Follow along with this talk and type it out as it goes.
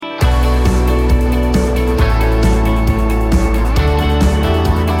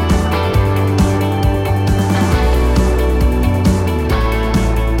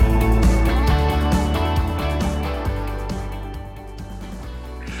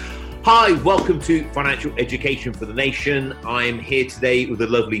Hi, welcome to Financial Education for the Nation. I'm here today with the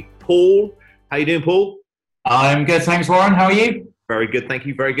lovely Paul. How you doing, Paul? I'm good, thanks, Warren. How are you? Very good, thank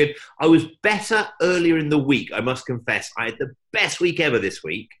you, very good. I was better earlier in the week, I must confess. I had the best week ever this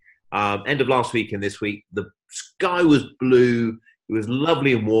week. End of last week and this week. The sky was blue. It was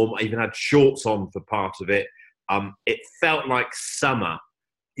lovely and warm. I even had shorts on for part of it. It felt like summer.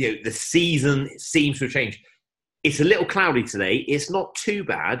 You know, the season seems to have changed. It's a little cloudy today. It's not too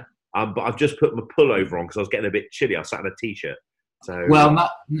bad, but I've just put my pullover on because I was getting a bit chilly. I sat in a t-shirt. So,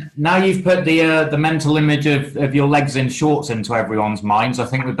 well, now you've put the mental image of your legs in shorts into everyone's minds. I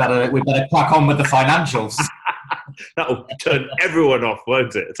think we better crack on with the financials. That'll turn everyone off,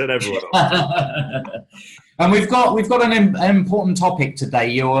 won't it? Turn everyone off. And we've got an important topic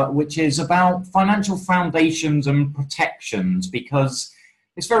today, which is about financial foundations and protections, because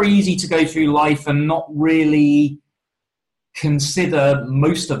it's very easy to go through life and not really consider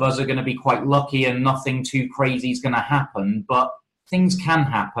most of us are going to be quite lucky and nothing too crazy is going to happen, but things can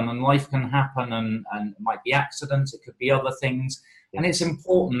happen and life can happen and it might be accidents, it could be other things, and it's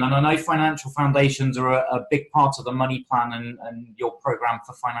important. And I know financial foundations are a big part of the money plan and your program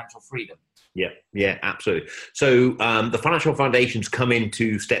for financial freedom. Yeah, absolutely. So the financial foundations come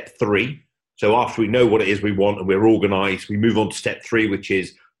into step 3. So after we know what it is we want and we're organized, we move on to step 3, which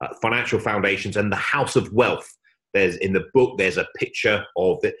is financial foundations and the House of Wealth. In the book, there's a picture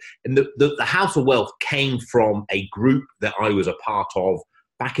of it. And the House of Wealth came from a group that I was a part of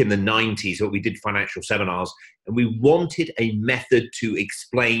back in the 90s, where we did financial seminars. And we wanted a method to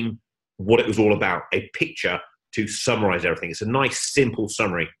explain what it was all about, a picture to summarize everything. It's a nice, simple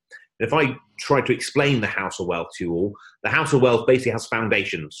summary. If I try to explain the House of Wealth to you all, the House of Wealth basically has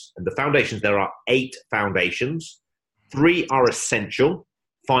foundations. And the foundations, there are 8 foundations. 3 are essential,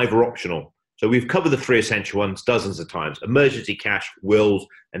 5 are optional. So we've covered the 3 essential ones dozens of times: emergency cash, wills,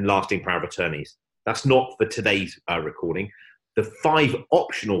 and lasting power of attorneys. That's not for today's recording. The 5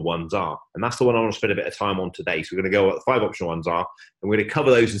 optional ones are, and that's the one I want to spend a bit of time on today. So we're going to go what the 5 optional ones are, and we're going to cover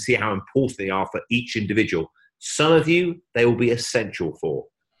those and see how important they are for each individual. Some of you, they will be essential for.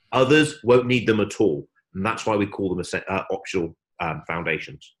 Others won't need them at all, and that's why we call them optional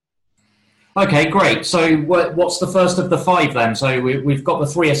foundations. Okay, great. So what's the first of the 5 then? So we've got the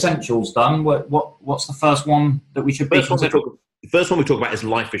 3 essentials done. What's the first one that we should be considering? The first one we talk about is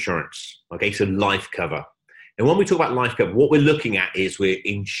life assurance. Okay, so life cover. And when we talk about life cover, what we're looking at is we're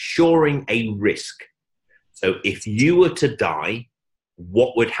insuring a risk. So if you were to die,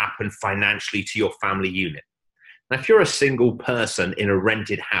 what would happen financially to your family unit? Now, if you're a single person in a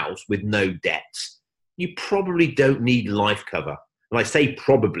rented house with no debts, you probably don't need life cover. And I say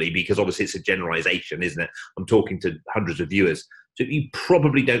probably because obviously it's a generalization, isn't it? I'm talking to hundreds of viewers. So you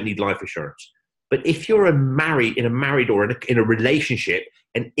probably don't need life insurance. But if you're in a married or in a relationship,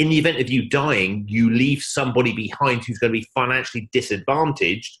 and in the event of you dying, you leave somebody behind who's going to be financially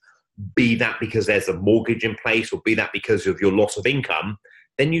disadvantaged, be that because there's a mortgage in place or be that because of your loss of income,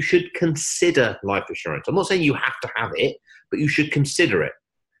 then you should consider life insurance. I'm not saying you have to have it, but you should consider it.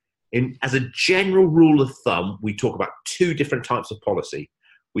 As a general rule of thumb, we talk about 2 different types of policy.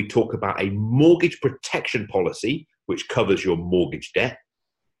 We talk about a mortgage protection policy, which covers your mortgage debt.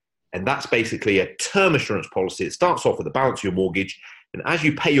 And that's basically a term assurance policy. It starts off with the balance of your mortgage. And as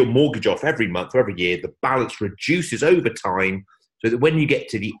you pay your mortgage off every month or every year, the balance reduces over time so that when you get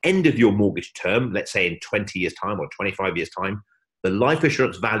to the end of your mortgage term, let's say in 20 years' time or 25 years' time, the life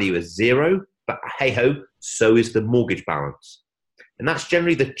assurance value is 0, but hey-ho, so is the mortgage balance. And that's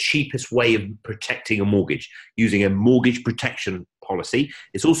generally the cheapest way of protecting a mortgage, using a mortgage protection policy.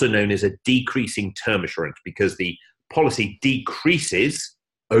 It's also known as a decreasing term assurance because the policy decreases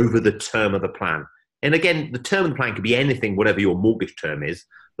over the term of the plan. And again, the term of the plan could be anything, whatever your mortgage term is,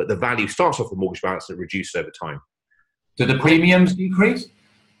 but the value starts off the mortgage balance and reduces over time. Do the premiums decrease?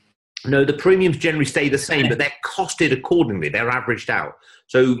 No, the premiums generally stay the same, but they're costed accordingly. They're averaged out.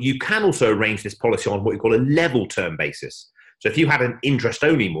 So you can also arrange this policy on what you call a level term basis. So if you had an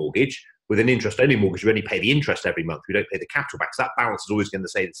interest-only mortgage, with an interest-only mortgage, you only pay the interest every month. We don't pay the capital back. So that balance is always going to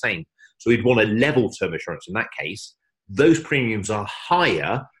stay the same. So we'd want a level term assurance in that case. Those premiums are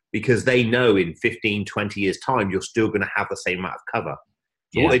higher because they know in 15, 20 years' time, you're still going to have the same amount of cover.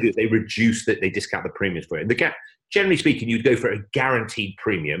 So what they do is they reduce that, they discount the premiums for it. And generally speaking, you'd go for a guaranteed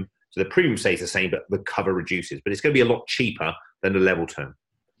premium. So the premium stays the same, but the cover reduces. But it's going to be a lot cheaper than the level term.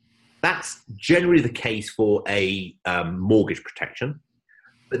 That's generally the case for a mortgage protection.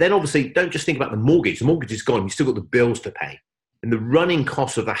 But then obviously, don't just think about the mortgage. The mortgage is gone. You've still got the bills to pay. And the running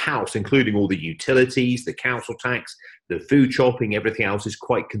costs of the house, including all the utilities, the council tax, the food shopping, everything else is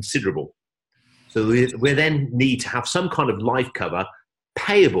quite considerable. So we then need to have some kind of life cover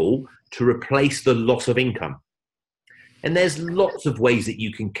payable to replace the loss of income. And there's lots of ways that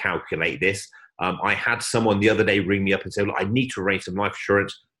you can calculate this. I had someone the other day ring me up and say, look, I need to arrange some life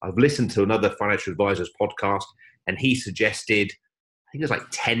insurance. I've listened to another financial advisor's podcast, and he suggested, I think it was like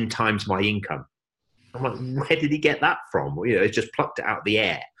 10 times my income. I'm like, where did he get that from? Well, it's just plucked it out of the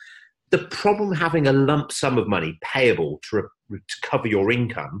air. The problem having a lump sum of money payable to cover your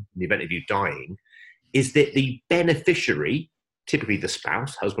income in the event of you dying is that the beneficiary, typically the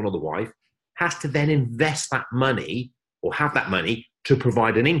spouse, husband or the wife, has to then invest that money or have that money to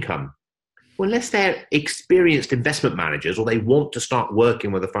provide an income. Well, unless they're experienced investment managers or they want to start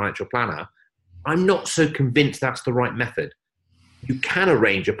working with a financial planner, I'm not so convinced that's the right method. You can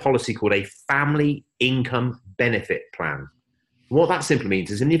arrange a policy called a family income benefit plan. What that simply means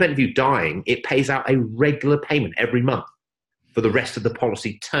is in the event of you dying, it pays out a regular payment every month for the rest of the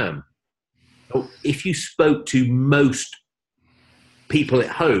policy term. So if you spoke to most people at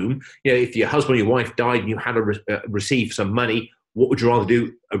home, if your husband or your wife died and you had to receive some money, what would you rather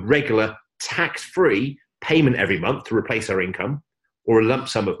do? A regular tax-free payment every month to replace their income, or a lump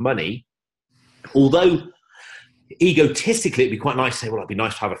sum of money? Although egotistically it'd be quite nice to say, well, it'd be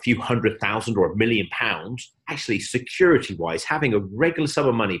nice to have a few £100,000 or £1 million. Actually, security-wise, having a regular sum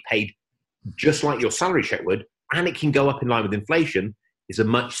of money paid just like your salary check would, and it can go up in line with inflation, is a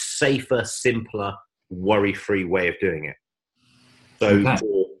much safer, simpler, worry-free way of doing it. So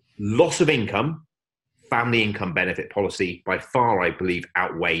for loss of income, family income benefit policy by far, I believe,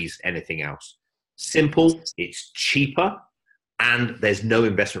 outweighs anything else. Simple, it's cheaper, and there's no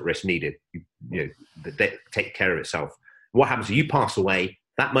investment risk needed. They take care of itself. What happens if you pass away?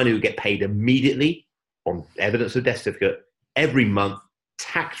 That money will get paid immediately on evidence of death certificate every month,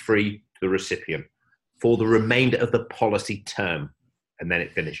 tax-free to the recipient for the remainder of the policy term, and then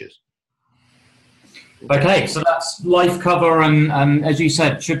it finishes. Okay, so that's life cover, and as you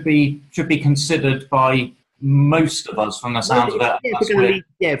said, should be considered by most of us from the sounds of it. If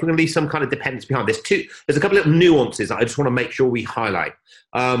we're going to leave some kind of dependence behind, there's a couple of nuances that I just want to make sure we highlight.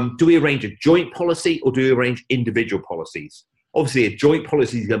 Do we arrange a joint policy or do we arrange individual policies? Obviously, a joint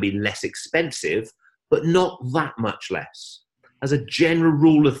policy is going to be less expensive, but not that much less. As a general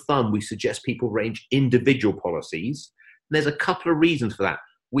rule of thumb, we suggest people arrange individual policies. And there's a couple of reasons for that.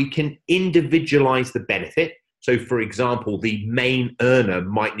 We can individualize the benefit. So, for example, the main earner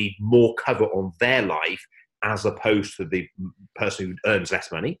might need more cover on their life as opposed to the person who earns less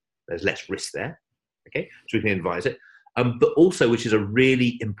money. There's less risk there. Okay, so we can advise it. But also, which is a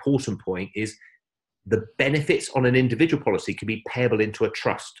really important point, is the benefits on an individual policy can be payable into a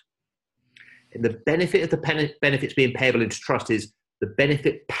trust. And the benefit of the benefits being payable into trust is the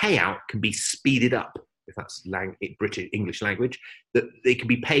benefit payout can be speeded up, if that's British English language, that they can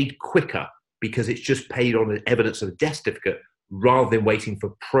be paid quicker because it's just paid on an evidence of a death certificate rather than waiting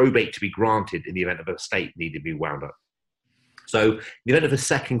for probate to be granted in the event of a estate needing to be wound up. So in the event of a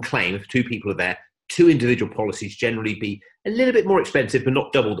second claim, if two people are there, two individual policies generally be a little bit more expensive, but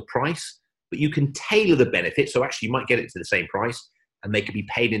not double the price. But you can tailor the benefit, so actually you might get it to the same price, and they can be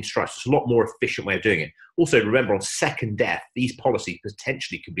paid in trust. It's a lot more efficient way of doing it. Also, remember, on second death, these policies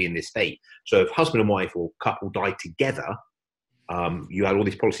potentially could be in the estate. So if husband and wife or couple die together, you had all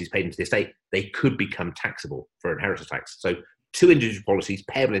these policies paid into the estate, they could become taxable for inheritance tax. So two individual policies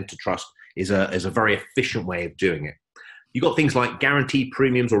payable into trust is a very efficient way of doing it. You've got things like guaranteed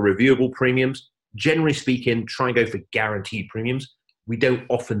premiums or reviewable premiums. Generally speaking, try and go for guaranteed premiums. We don't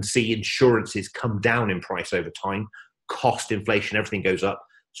often see insurances come down in price over time. Cost inflation, everything goes up.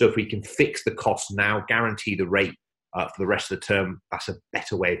 So if we can fix the cost now, guarantee the rate for the rest of the term, that's a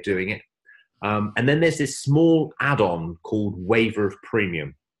better way of doing it. And then there's this small add-on called waiver of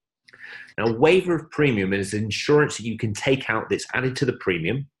premium. Now, waiver of premium is insurance that you can take out that's added to the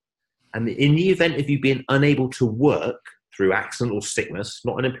premium. And in the event of you being unable to work through accident or sickness,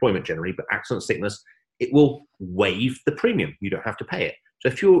 not unemployment generally, but accident or sickness, it will waive the premium. You don't have to pay it. So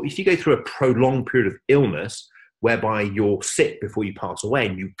if you go through a prolonged period of illness whereby you're sick before you pass away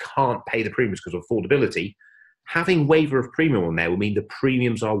and you can't pay the premiums because of affordability, having waiver of premium on there will mean the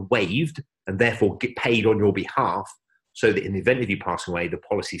premiums are waived and therefore get paid on your behalf, so that in the event of you passing away, the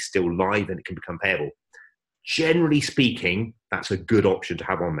policy is still live and it can become payable. Generally speaking, that's a good option to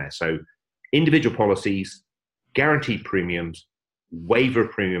have on there. So individual policies, guaranteed premiums, waiver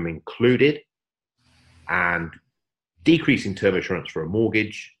of premium included, and decreasing term assurance for a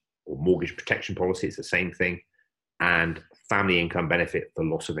mortgage or mortgage protection policy, it's the same thing, and family income benefit for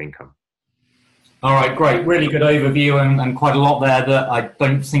loss of income. All right, great. Really good overview and quite a lot there that I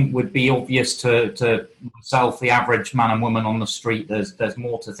don't think would be obvious to myself, the average man and woman on the street. There's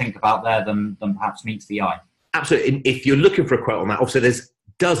more to think about there than perhaps meets the eye. Absolutely. And if you're looking for a quote on that, obviously there's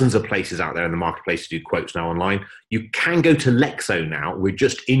dozens of places out there in the marketplace to do quotes now online. You can go to Lexo now. We're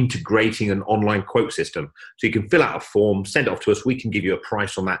just integrating an online quote system. So you can fill out a form, send it off to us. We can give you a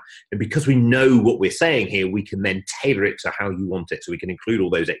price on that. And because we know what we're saying here, we can then tailor it to how you want it. So we can include all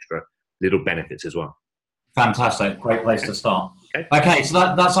those extra little benefits as well. Fantastic. Great place to start. Okay,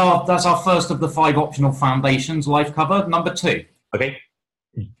 so that's our first of the 5 optional foundations, life cover. Number 2. Okay.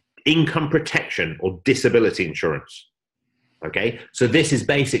 Income protection or disability insurance. Okay, so this is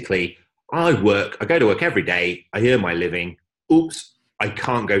basically, I go to work every day, I earn my living, oops, I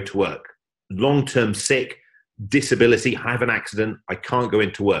can't go to work. Long-term sick, disability, I have an accident, I can't go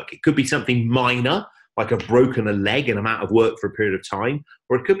into work. It could be something minor, like I've broken a leg and I'm out of work for a period of time,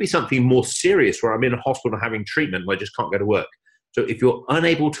 or it could be something more serious where I'm in a hospital having treatment and I just can't go to work. So if you're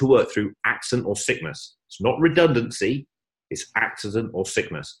unable to work through accident or sickness, it's not redundancy, it's accident or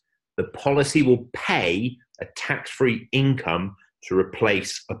sickness. The policy will pay a tax-free income to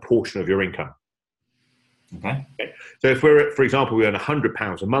replace a portion of your income. Okay. So if for example, we earn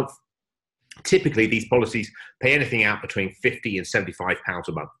 £100 a month, typically these policies pay anything out between £50 and £75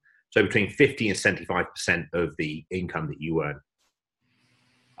 a month. So between 50 and 75% of the income that you earn.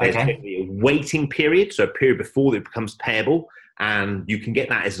 There's a waiting period, so a period before it becomes payable, and you can get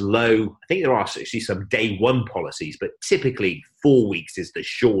that as low. I think there are actually some day one policies, but typically 4 weeks is the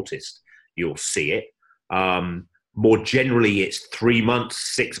shortest you'll see it. More generally, it's 3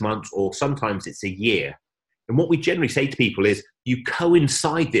 months, 6 months, or sometimes it's a year. And what we generally say to people is you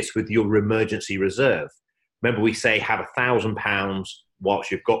coincide this with your emergency reserve. Remember, we say have £1,000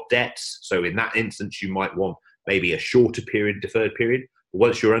 whilst you've got debts. So in that instance, you might want maybe a shorter period, deferred period.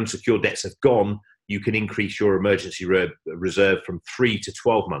 Once your unsecured debts have gone, you can increase your emergency reserve from 3 to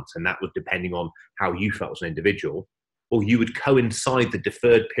 12 months. And that would depending on how you felt as an individual. Or you would coincide the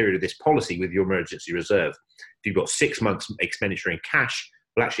deferred period of this policy with your emergency reserve. If you've got 6 months expenditure in cash,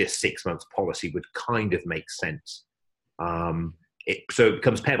 well, actually a 6 month policy would kind of make sense. So it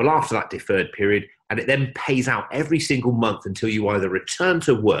becomes payable after that deferred period, and it then pays out every single month until you either return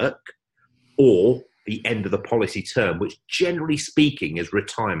to work or the end of the policy term, which generally speaking is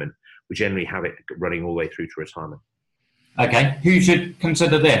retirement. We generally have it running all the way through to retirement. Okay, who should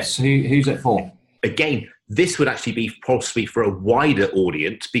consider this? Who's it for? Again, this would actually be possibly for a wider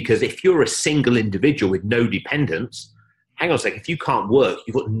audience, because if you're a single individual with no dependents, hang on a second, if you can't work,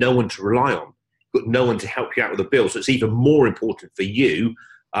 you've got no one to rely on. You've got no one to help you out with the bill. So it's even more important for you.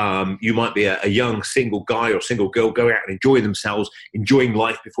 You might be a young single guy or single girl going out and enjoying themselves, enjoying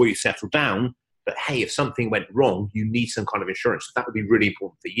life before you settle down. But hey, if something went wrong, you need some kind of insurance. So that would be really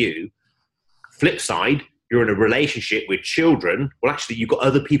important for you. Flip side, you're in a relationship with children. Well, actually, you've got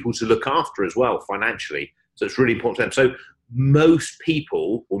other people to look after as well financially. So it's really important to them. So most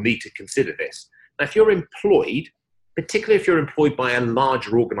people will need to consider this. Now, if you're employed, particularly if you're employed by a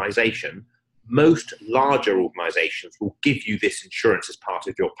larger organization, most larger organizations will give you this insurance as part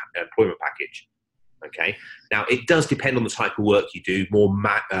of your employment package. Okay. Now, it does depend on the type of work you do. More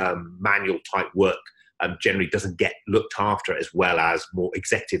manual type work generally doesn't get looked after as well as more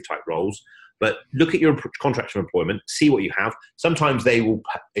executive type roles. But look at your contract of employment, see what you have. Sometimes they will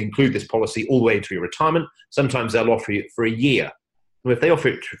include this policy all the way into your retirement. Sometimes they'll offer you it for a year. Well, if they offer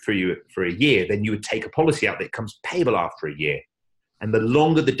it for you for a year, then you would take a policy out that becomes payable after a year. And the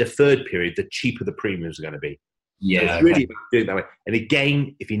longer the deferred period, the cheaper the premiums are going to be. Yeah, so it's really about doing it that way. And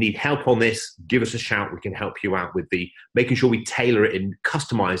again, if you need help on this, give us a shout. We can help you out with making sure we tailor it and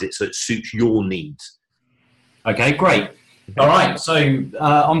customize it so it suits your needs. Okay, great. All right, so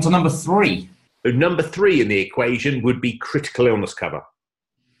on to number 3. So number 3 in the equation would be critical illness cover.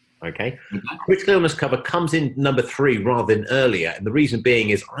 Okay, critical illness cover comes in number 3 rather than earlier. And the reason being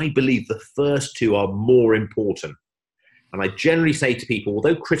is I believe the first 2 are more important. And I generally say to people,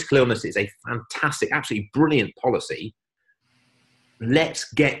 although critical illness is a fantastic, absolutely brilliant policy,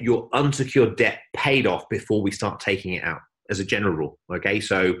 let's get your unsecured debt paid off before we start taking it out as a general rule. Okay,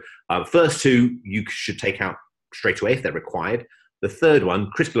 so first 2 you should take out straight away if they're required. The third one,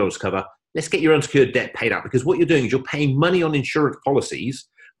 critical illness cover, let's get your unsecured debt paid out, because what you're doing is you're paying money on insurance policies,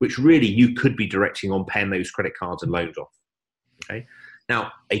 which really you could be directing on paying those credit cards and loans off. Okay.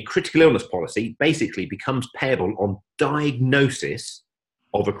 Now, a critical illness policy basically becomes payable on diagnosis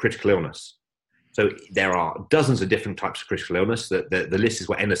of a critical illness. So there are dozens of different types of critical illness. The list is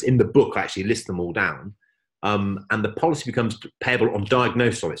what endless. In the book, I actually list them all down. And the policy becomes payable on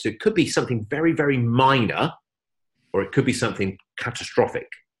diagnosis of it. So it could be something very, very minor, or it could be something catastrophic.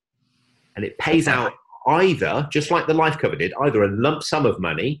 And it pays out either, just like the life cover did, either a lump sum of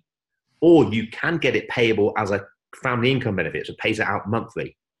money, or you can get it payable as a family income benefit. So it pays it out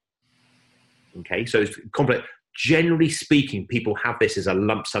monthly. Okay, so it's complex. Generally speaking, people have this as a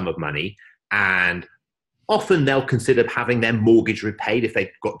lump sum of money, and often they'll consider having their mortgage repaid if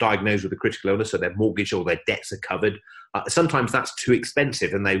they've got diagnosed with a critical illness, so their mortgage or their debts are covered. Sometimes that's too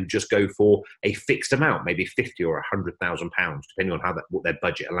expensive, and they would just go for a fixed amount, maybe 50 or £100,000, depending on what their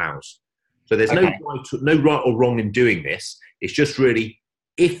budget allows. So there's no right or wrong in doing this. It's just really,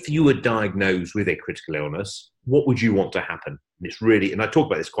 if you were diagnosed with a critical illness, what would you want to happen? And it's really, and I talk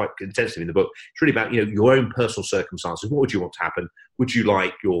about this quite intensively in the book, it's really about, your own personal circumstances. What would you want to happen? Would you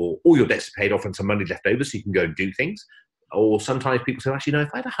like all your debts paid off and some money left over so you can go and do things? Or sometimes people say, actually, no, if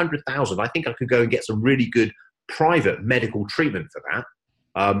I had 100,000, I think I could go and get some really good private medical treatment for that.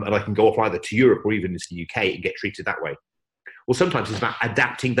 And I can go off either to Europe or even into the UK and get treated that way. Or sometimes it's about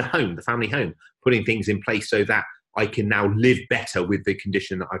adapting the family home, putting things in place so that I can now live better with the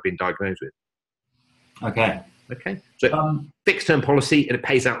condition that I've been diagnosed with. Okay. So fixed term policy, and it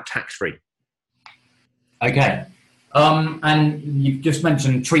pays out tax free. Okay. And you've just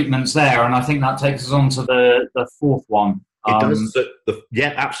mentioned treatments there, and I think that takes us on to the fourth one. It does.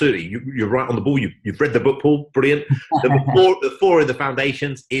 Yeah, absolutely. You're right on the ball. You've read the book, Paul. Brilliant. The four of the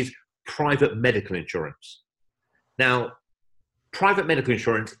foundations is private medical insurance. Now, private medical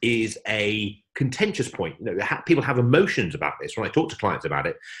insurance is a contentious point. People have emotions about this when I talk to clients about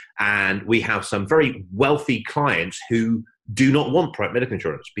it. And we have some very wealthy clients who do not want private medical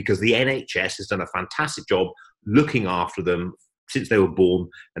insurance because the NHS has done a fantastic job looking after them since they were born,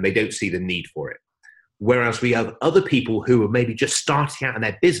 and they don't see the need for it. Whereas we have other people who are maybe just starting out in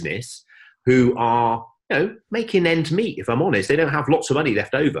their business who are, making ends meet, if I'm honest. They don't have lots of money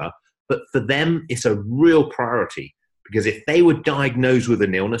left over, but for them, it's a real priority. Because if they were diagnosed with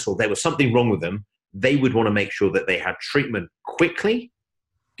an illness or there was something wrong with them, they would want to make sure that they had treatment quickly,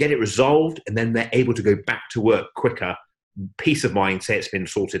 get it resolved, and then they're able to go back to work quicker. Peace of mind, say it's been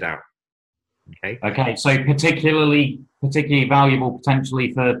sorted out. Okay. So particularly valuable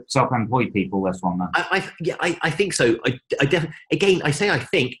potentially for self-employed people. This one, then. I think so. I definitely. Again, I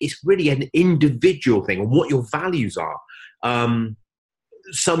think it's really an individual thing on what your values are.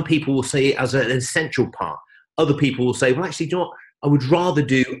 Some people will say it as an essential part. Other people will say, well, actually, do you know what? I would rather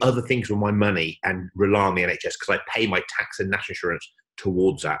do other things with my money and rely on the NHS because I pay my tax and national insurance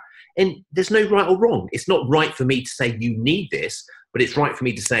towards that. And there's no right or wrong. It's not right for me to say you need this, but it's right for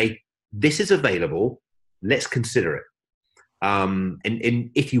me to say this is available. Let's consider it. And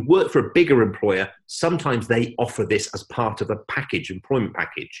if you work for a bigger employer, sometimes they offer this as part of a employment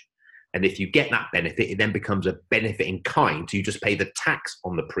package. And if you get that benefit, it then becomes a benefit in kind. So you just pay the tax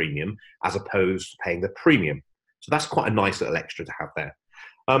on the premium as opposed to paying the premium. So that's quite a nice little extra to have there.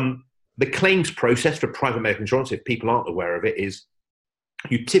 The claims process for private medical insurance, if people aren't aware of it, is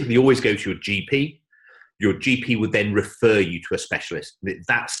you typically always go to your GP. Your GP would then refer you to a specialist. At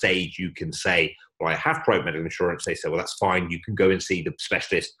that stage, you can say, well, I have private medical insurance. They say, well, that's fine. You can go and see the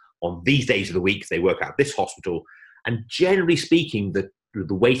specialist on these days of the week. They work out this hospital. And generally speaking, the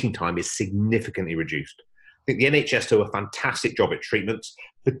waiting time is significantly reduced. I think the NHS do a fantastic job at treatments,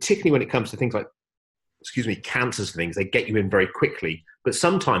 particularly when it comes to things like, cancers and things. They get you in very quickly. But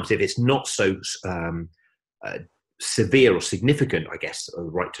sometimes if it's not so severe or significant, I guess the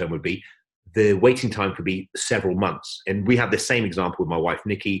right term would be, the waiting time could be several months. And we had the same example with my wife,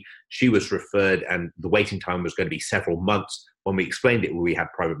 Nikki. She was referred and the waiting time was going to be several months. When we explained it, we had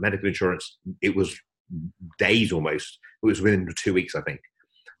private medical insurance, it was days almost. It was within 2 weeks, I think.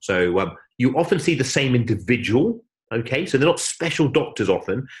 So you often see the same individual. Okay, so they're not special doctors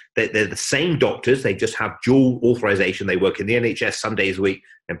often. They're the same doctors. They just have dual authorization. They work in the NHS some days a week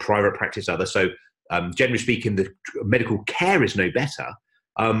and private practice others. So generally speaking, the medical care is no better.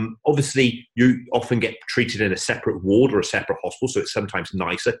 Obviously, you often get treated in a separate ward or a separate hospital. So it's sometimes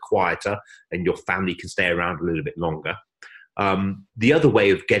nicer, quieter, and your family can stay around a little bit longer. The other way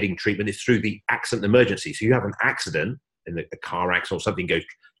of getting treatment is through the accident emergency. So you have an accident, in a car accident or something,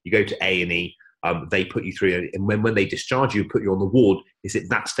 you go to A&E, they put you through, and when they discharge you, put you on the ward, is at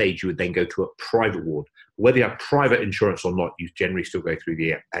that stage you would then go to a private ward. Whether you have private insurance or not, you generally still go through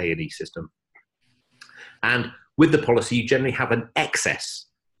the A&E system. And with the policy, you generally have an excess,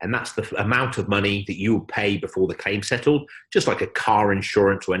 and that's the amount of money that you will pay before the claim settled, just like a car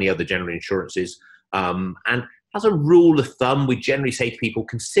insurance or any other general insurances. And as a rule of thumb, we generally say to people,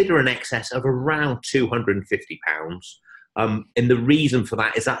 consider an excess of around £250. And the reason for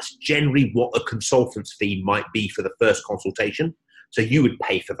that is that's generally what a consultant's fee might be for the first consultation. So you would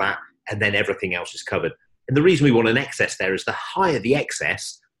pay for that, and then everything else is covered. And the reason we want an excess there is the higher the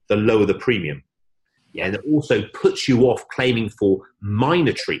excess, the lower the premium. Yeah, and it also puts you off claiming for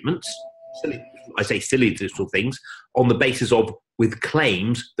minor treatments, silly little things, on the basis of with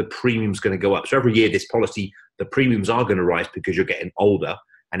claims, the premium's going to go up. So every year, this policy, the premiums are going to rise because you're getting older.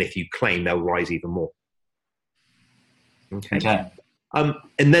 And if you claim, they'll rise even more. Okay. And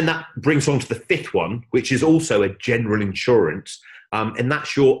then that brings on to the fifth one, which is also a general insurance. And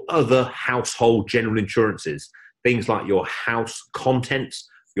that's your other household general insurances. Things like your house contents,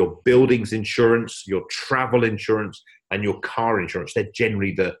 your buildings insurance, your travel insurance, and your car insurance. They're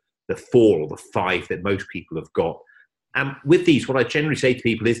generally the 4 or the 5 that most people have got. And with these, what I generally say to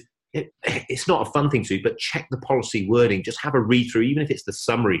people is, it's not a fun thing to do, but check the policy wording. Just have a read through, even if it's the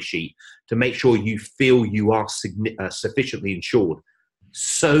summary sheet, to make sure you feel you are sufficiently insured.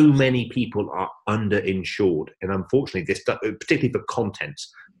 So many people are underinsured. And unfortunately, this, particularly for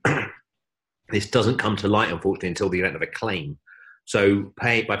contents, this doesn't come to light, unfortunately, until the event of a claim. So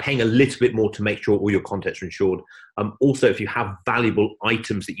by paying a little bit more to make sure all your contents are insured. Also, if you have valuable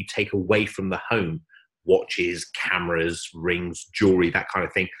items that you take away from the home, watches, cameras, rings, jewelry, that kind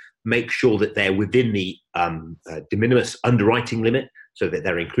of thing, make sure that they're within the de minimis underwriting limit so that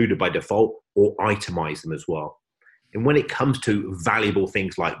they're included by default, or itemize them as well. And when it comes to valuable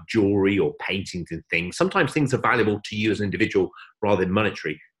things like jewelry or paintings and things, sometimes things are valuable to you as an individual rather than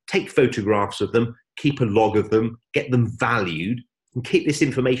monetary. Take photographs of them, keep a log of them, get them valued, and keep this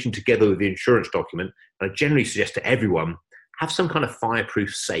information together with the insurance document. And I generally suggest to everyone, have some kind of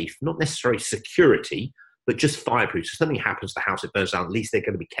fireproof safe, not necessarily security, but just fireproof. So if something happens to the house, it burns down, at least they're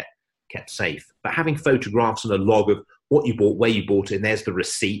going to be kept safe. But having photographs and a log of what you bought, where you bought it, and there's the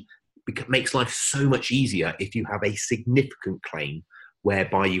receipt, makes life so much easier if you have a significant claim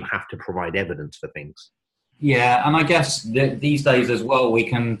whereby you have to provide evidence for things. Yeah, and I guess these days as well, we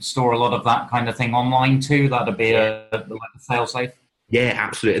can store a lot of that kind of thing online too. That'd be like a fail-safe. Yeah,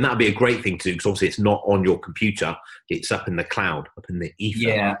 absolutely. And that'd be a great thing to do, because obviously it's not on your computer. It's up in the cloud, up in the ether.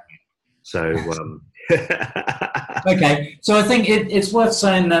 Yeah. So, okay. So I think it's worth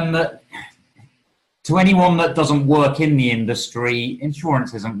saying then that to anyone that doesn't work in the industry,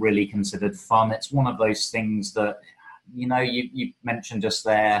 insurance isn't really considered fun. It's one of those things that, you mentioned just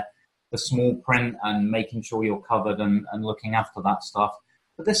there, the small print and making sure you're covered and looking after that stuff.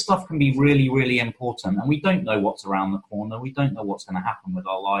 But this stuff can be really, really important. And we don't know what's around the corner. We don't know what's going to happen with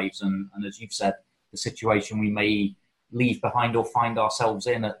our lives. And as you've said, the situation we may leave behind or find ourselves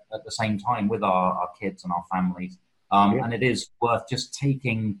in at the same time with our kids and our families. And it is worth just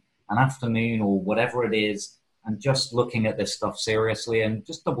taking an afternoon or whatever it is and just looking at this stuff seriously and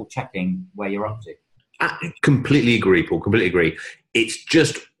just double checking where you're up to. I completely agree, Paul. Completely agree. It's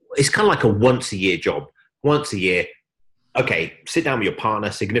kind of like a once a year job. Once a year, okay, sit down with your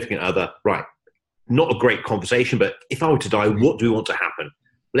partner, significant other. Right. Not a great conversation, but if I were to die, what do we want to happen?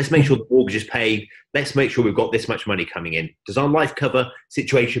 Let's make sure the mortgage is paid. Let's make sure we've got this much money coming in. Does our life cover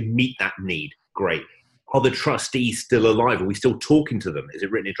situation meet that need? Great. Are the trustees still alive? Are we still talking to them? Is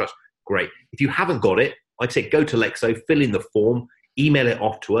it written in trust? Great. If you haven't got it, I'd say go to Lexo, fill in the form, email it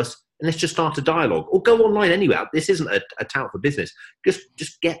off to us, and let's just start a dialogue. Or go online anyway. This isn't a tout for business.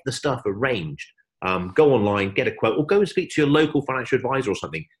 Just get the stuff arranged. Go online, get a quote, or go and speak to your local financial advisor or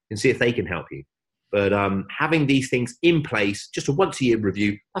something and see if they can help you. But having these things in place, just a once-a-year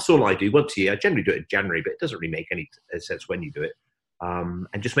review, that's all I do, once a year. I generally do it in January, but it doesn't really make any sense when you do it.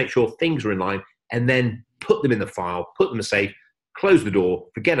 And just make sure things are in line, and then put them in the file, put them in the safe, close the door,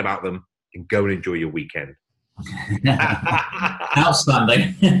 forget about them, and go and enjoy your weekend.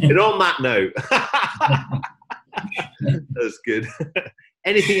 Outstanding. And on that note, that's good.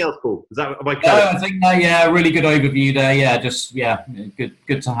 Anything else, Paul? Am I covered? I think really good overview there.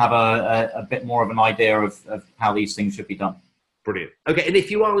 Good to have a bit more of an idea of how these things should be done. Brilliant. Okay, and if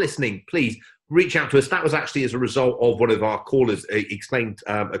you are listening, please reach out to us. That was actually as a result of one of our callers explained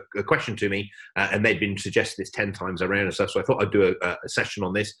a question to me, and they'd been suggesting this 10 times around and stuff, so I thought I'd do a session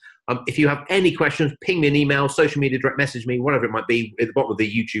on this. If you have any questions, ping me an email, social media, direct message me, whatever it might be, at the bottom of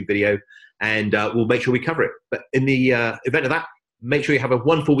the YouTube video, and we'll make sure we cover it. But in the event of that, make sure you have a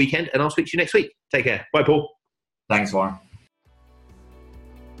wonderful weekend, and I'll speak to you next week. Take care. Bye, Paul. Thanks, Warren.